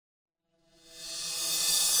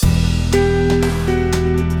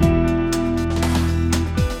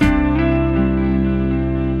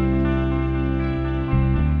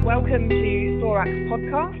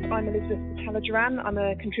podcast. I'm Elizabeth Batalla-Duran. I'm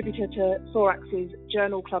a contributor to Thorax's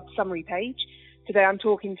Journal Club summary page. Today I'm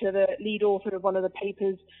talking to the lead author of one of the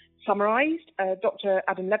papers summarized. Dr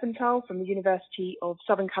Adam Leventhal from the University of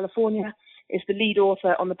Southern California is the lead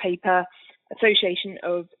author on the paper Association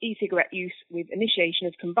of E-Cigarette Use with Initiation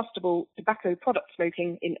of Combustible Tobacco Product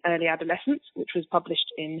Smoking in Early Adolescence, which was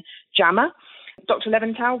published in JAMA. Dr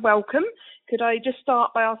Leventhal, welcome. Could I just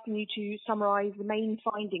start by asking you to summarise the main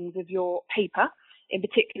findings of your paper, in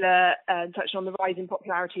particular touching on the rising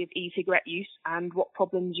popularity of e-cigarette use and what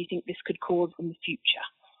problems you think this could cause in the future?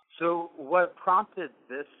 So what prompted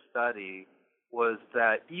this study was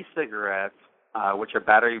that e-cigarettes, which are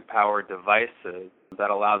battery-powered devices that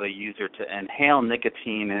allow the user to inhale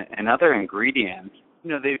nicotine and other ingredients,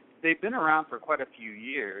 they've been around for quite a few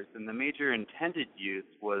years, and the major intended use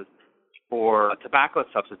was for a tobacco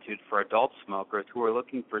substitute for adult smokers who are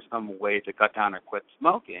looking for some way to cut down or quit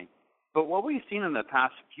smoking. But what we've seen in the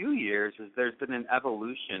past few years is there's been an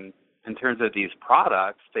evolution in terms of these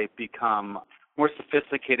products. They've become more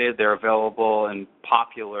sophisticated. They're available in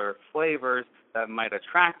popular flavors that might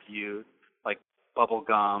attract youth, like bubble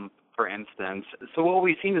gum, for instance. So what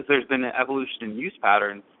we've seen is there's been an evolution in use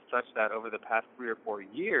patterns such that over the past 3 or 4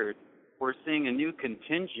 years, we're seeing a new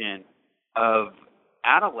contingent of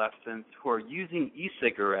adolescents who are using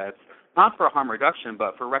e-cigarettes, not for harm reduction,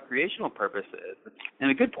 but for recreational purposes. And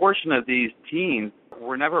a good portion of these teens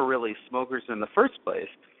were never really smokers in the first place.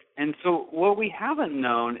 And so what we haven't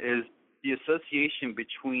known is the association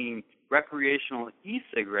between recreational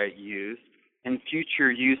e-cigarette use and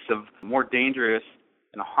future use of more dangerous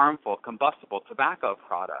and harmful combustible tobacco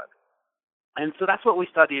products. And so that's what we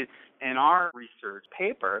studied in our research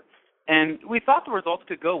paper. And we thought the results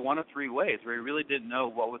could go one of 3 ways. We really didn't know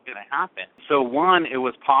what was going to happen. So one, it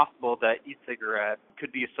was possible that e-cigarettes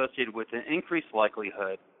could be associated with an increased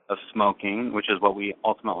likelihood of smoking, which is what we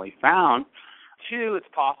ultimately found. 2, it's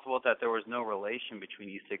possible that there was no relation between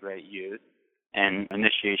e-cigarette use and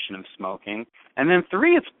initiation of smoking. And then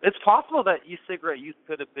 3, it's possible that e-cigarette use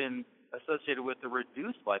could have been associated with a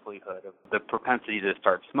reduced likelihood of the propensity to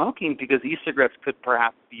start smoking because e-cigarettes could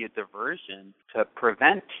perhaps be a diversion to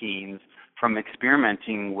prevent teens from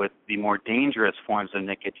experimenting with the more dangerous forms of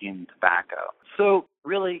nicotine and tobacco. So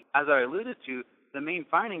really, as I alluded to, the main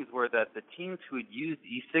findings were that the teens who had used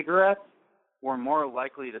e-cigarettes were more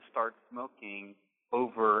likely to start smoking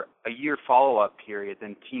over a year follow-up period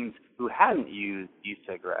than teens who hadn't used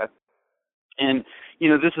e-cigarettes. And,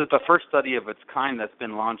 this is the first study of its kind that's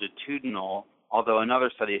been longitudinal, although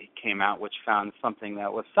another study came out which found something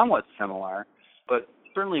that was somewhat similar. But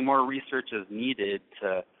certainly more research is needed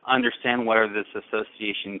to understand whether this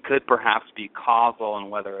association could perhaps be causal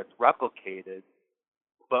and whether it's replicated.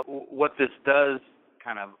 But what this does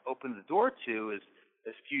kind of open the door to is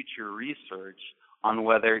future research on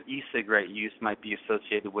whether e-cigarette use might be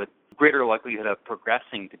associated with greater likelihood of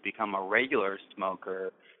progressing to become a regular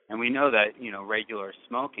smoker. And we know that, regular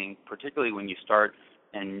smoking, particularly when you start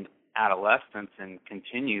in adolescence and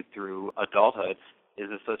continue through adulthood, is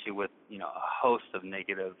associated with, a host of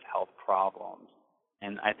negative health problems.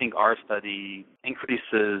 And I think our study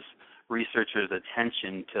increases researchers'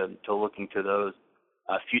 attention to looking to those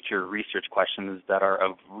future research questions that are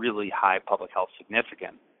of really high public health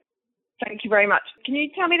significance. Thank you very much. Can you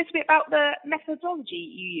tell me a little bit about the methodology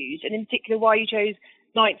you used, and in particular why you chose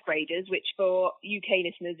 9th graders, which for UK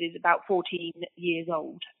listeners is about 14 years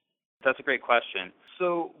old? That's a great question.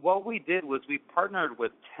 So what we did was we partnered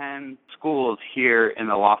with 10 schools here in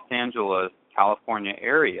the Los Angeles, California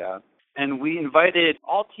area, and we invited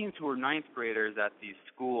all teens who were 9th graders at these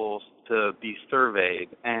schools to be surveyed.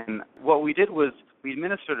 And what we did was we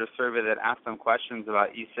administered a survey that asked them questions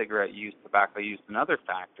about e-cigarette use, tobacco use, and other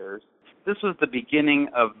factors. This was the beginning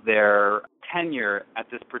of their tenure at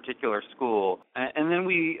this particular school. And then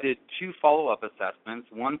we did 2 follow-up assessments,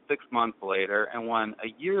 one 6 months later and one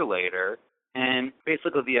a year later. And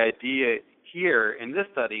basically the idea here in this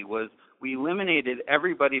study was we eliminated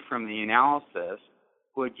everybody from the analysis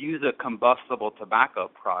who would use a combustible tobacco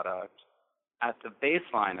product at the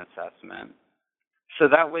baseline assessment. So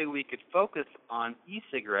that way we could focus on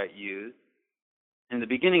e-cigarette use in the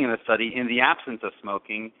beginning of the study in the absence of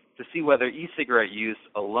smoking to see whether e-cigarette use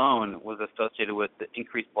alone was associated with the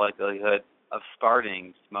increased likelihood of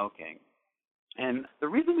starting smoking. And the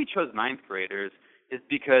reason we chose 9th graders is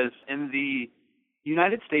because in the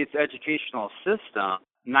United States educational system,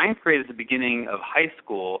 9th grade is the beginning of high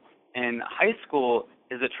school, and high school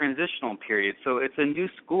is a transitional period. So it's a new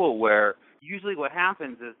school where usually what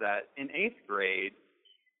happens is that in 8th grade,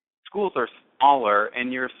 schools are smaller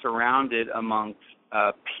and you're surrounded amongst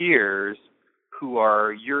peers who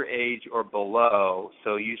are your age or below,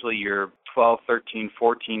 so usually you're 12, 13,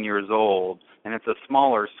 14 years old, and it's a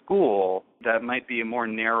smaller school, that might be a more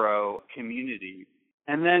narrow community.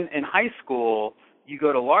 And then in high school, you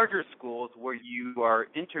go to larger schools where you are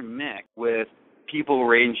intermixed with people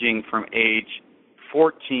ranging from age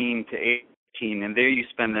 14 to 18, and there you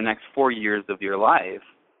spend the next 4 years of your life.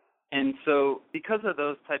 And so because of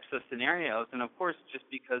those types of scenarios, and of course just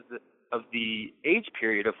because of the age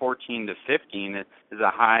period of 14 to 15 is a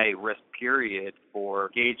high-risk period for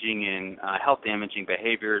engaging in health-damaging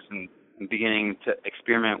behaviors and beginning to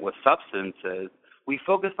experiment with substances, we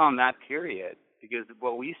focus on that period because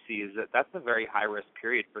what we see is that that's a very high-risk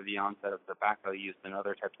period for the onset of tobacco use and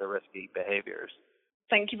other types of risky behaviors.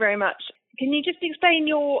 Thank you very much. Can you just explain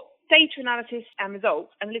your data analysis and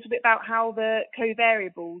results and a little bit about how the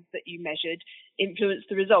covariables that you measured influenced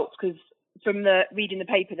the results? Because from reading the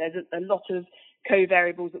paper, there's a lot of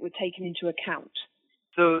covariables that were taken into account.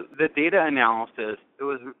 So the data analysis, it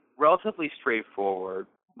was relatively straightforward.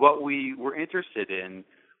 What we were interested in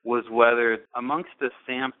was whether amongst the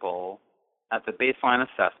sample at the baseline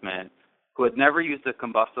assessment who had never used a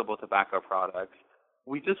combustible tobacco product,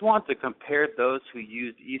 we just want to compare those who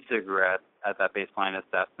used e-cigarettes at that baseline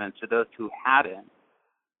assessment to those who hadn't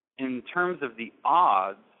in terms of the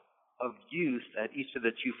odds of use at each of the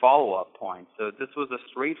two follow-up points. So this was a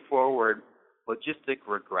straightforward logistic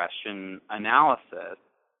regression analysis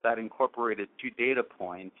that incorporated two data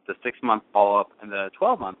points, the 6-month follow-up and the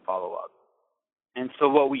 12-month follow-up. And so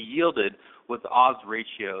what we yielded was odds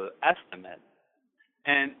ratio estimates.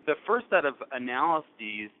 And the first set of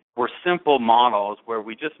analyses were simple models where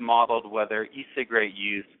we just modeled whether e-cigarette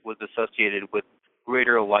use was associated with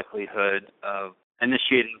greater likelihood of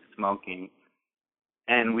initiating smoking.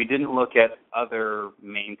 And we didn't look at other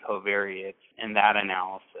main covariates in that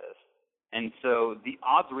analysis. And so the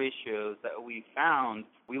odds ratios that we found,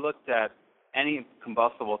 we looked at any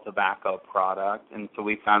combustible tobacco product, and so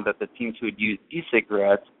we found that the teams who had used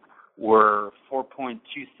e-cigarettes were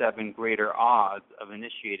 4.27 greater odds of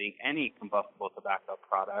initiating any combustible tobacco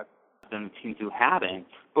product than the teams who hadn't.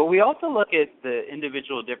 But we also look at the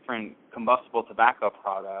individual different combustible tobacco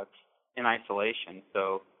products in isolation,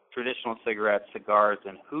 so traditional cigarettes, cigars,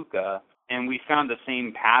 and hookah, and we found the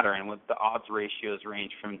same pattern with the odds ratios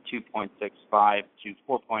range from 2.65 to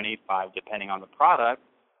 4.85 depending on the product.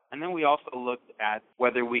 And then we also looked at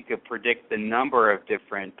whether we could predict the number of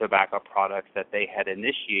different tobacco products that they had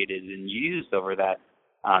initiated and used over that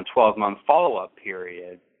 12-month follow-up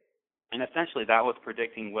period. And essentially that was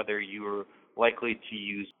predicting whether you were likely to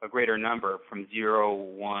use a greater number from 0,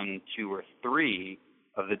 1, 2, or 3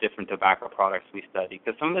 of the different tobacco products we studied.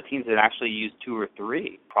 Because some of the teams had actually used 2 or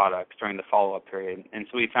 3 products during the follow-up period. And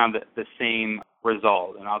so we found that the same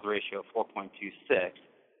result, an odds ratio of 4.26.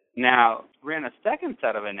 Now, we ran a second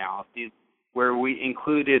set of analyses where we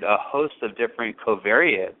included a host of different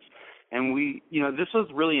covariates. And this was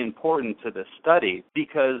really important to the study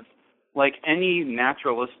because like any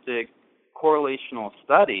naturalistic correlational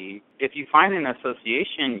study, if you find an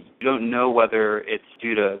association, you don't know whether it's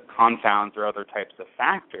due to confounds or other types of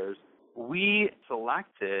factors. We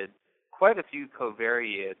selected quite a few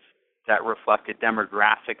covariates that reflected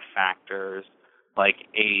demographic factors like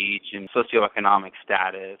age and socioeconomic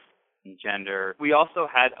status and gender. We also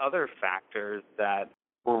had other factors that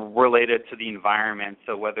were related to the environment,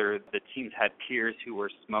 so whether the teams had peers who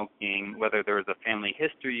were smoking, whether there was a family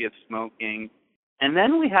history of smoking. And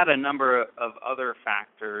then we had a number of other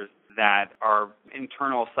factors that are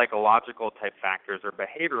internal psychological type factors or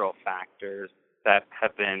behavioral factors that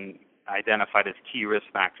have been identified as key risk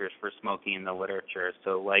factors for smoking in the literature.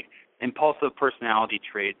 So like impulsive personality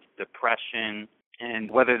traits, depression,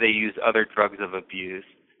 and whether they use other drugs of abuse,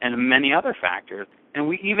 and many other factors. And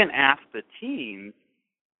we even asked the teams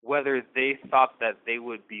whether they thought that they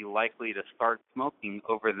would be likely to start smoking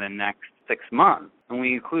over the next 6 months. And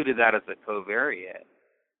we included that as a covariate.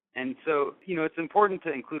 And so, it's important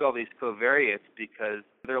to include all these covariates because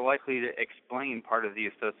they're likely to explain part of the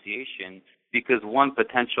association. Because one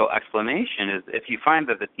potential explanation is if you find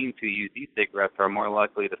that the teens who use e-cigarettes are more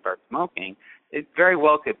likely to start smoking, it very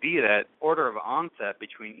well could be that order of onset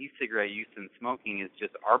between e-cigarette use and smoking is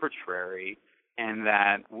just arbitrary, and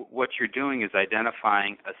that what you're doing is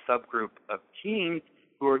identifying a subgroup of teens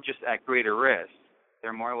who are just at greater risk.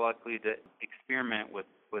 They're more likely to experiment with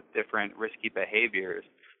different risky behaviors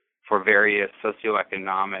for various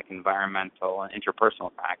socioeconomic, environmental, and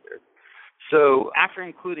interpersonal factors. So after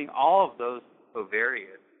including all of those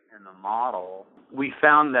covariates in the model, we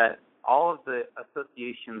found that all of the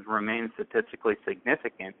associations remained statistically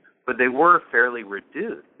significant, but they were fairly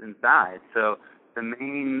reduced in size. So the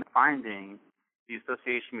main finding the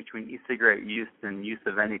association between e-cigarette use and use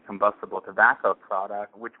of any combustible tobacco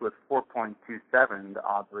product, which was 4.27, the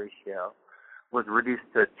odds ratio, was reduced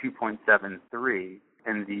to 2.73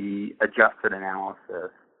 in the adjusted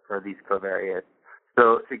analysis for these covariates.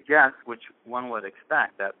 So it suggests, which one would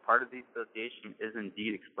expect, that part of the association is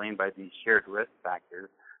indeed explained by these shared risk factors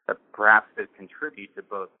that perhaps could contribute to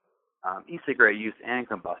both e-cigarette use and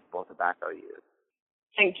combustible tobacco use.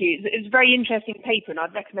 Thank you. It's a very interesting paper, and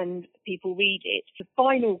I'd recommend people read it. The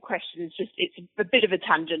final question is it's a bit of a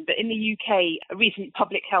tangent, but in the UK, a recent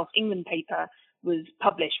Public Health England paper was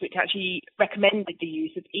published, which actually recommended the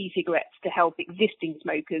use of e-cigarettes to help existing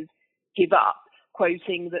smokers give up,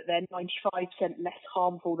 quoting that they're 95% less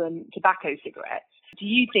harmful than tobacco cigarettes. Do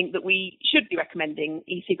you think that we should be recommending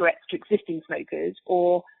e-cigarettes to existing smokers,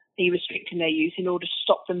 or be restricting their use in order to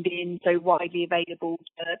stop them being so widely available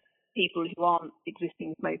to people who aren't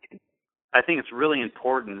existing smokers? I think it's really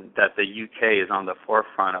important that the UK is on the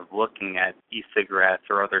forefront of looking at e-cigarettes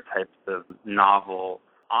or other types of novel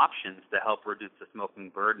options to help reduce the smoking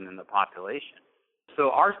burden in the population.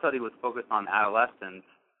 So our study was focused on adolescents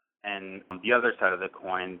and the other side of the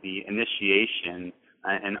coin, the initiation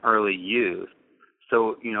and early use.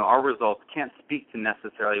 So, our results can't speak to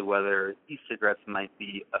necessarily whether e-cigarettes might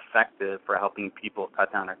be effective for helping people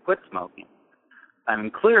cut down or quit smoking. I mean,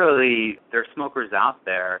 clearly, there are smokers out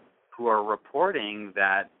there who are reporting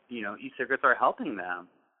that, e-cigarettes are helping them.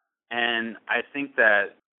 And I think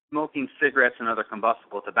that smoking cigarettes and other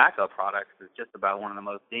combustible tobacco products is just about one of the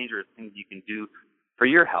most dangerous things you can do for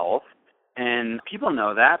your health. And people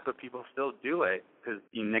know that, but people still do it because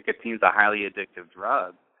nicotine is a highly addictive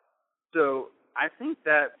drug. So I think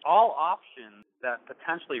that all options that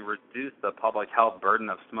potentially reduce the public health burden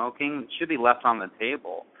of smoking should be left on the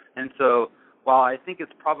table. And so while I think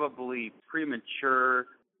it's probably premature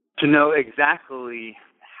to know exactly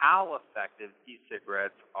how effective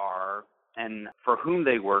e-cigarettes are and for whom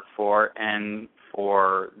they work for and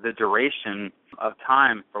for the duration of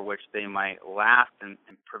time for which they might last and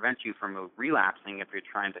prevent you from relapsing if you're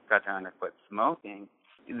trying to cut down or quit smoking,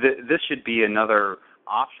 this should be another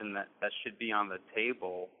option that should be on the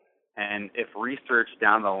table. And if research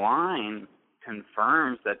down the line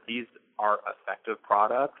confirms that these are effective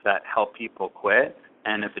products that help people quit,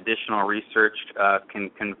 and if additional research can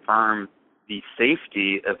confirm the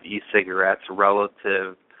safety of e-cigarettes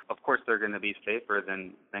relative, of course they're going to be safer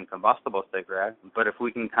than combustible cigarettes, but if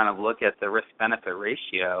we can kind of look at the risk-benefit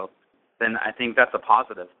ratio, then I think that's a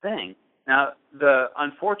positive thing. Now, the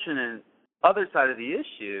unfortunate other side of the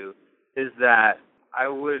issue is that I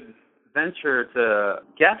would venture to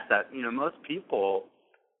guess that, most people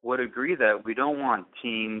would agree that we don't want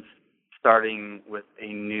teens starting with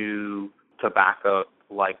a new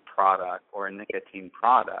tobacco-like product or a nicotine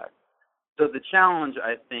product. So the challenge,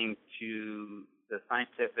 I think, to the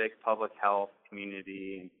scientific, public health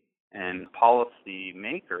community and policy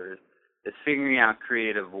makers is figuring out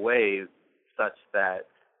creative ways such that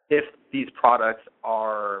if these products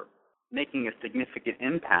are making a significant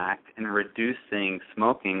impact in reducing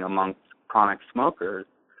smoking amongst chronic smokers,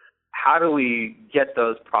 how do we get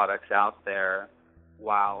those products out there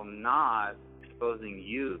while not exposing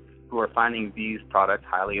youth who are finding these products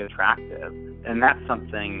highly attractive? And that's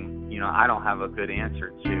something, I don't have a good answer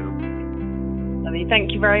to.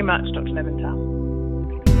 Thank you very much, Dr. Leventhal.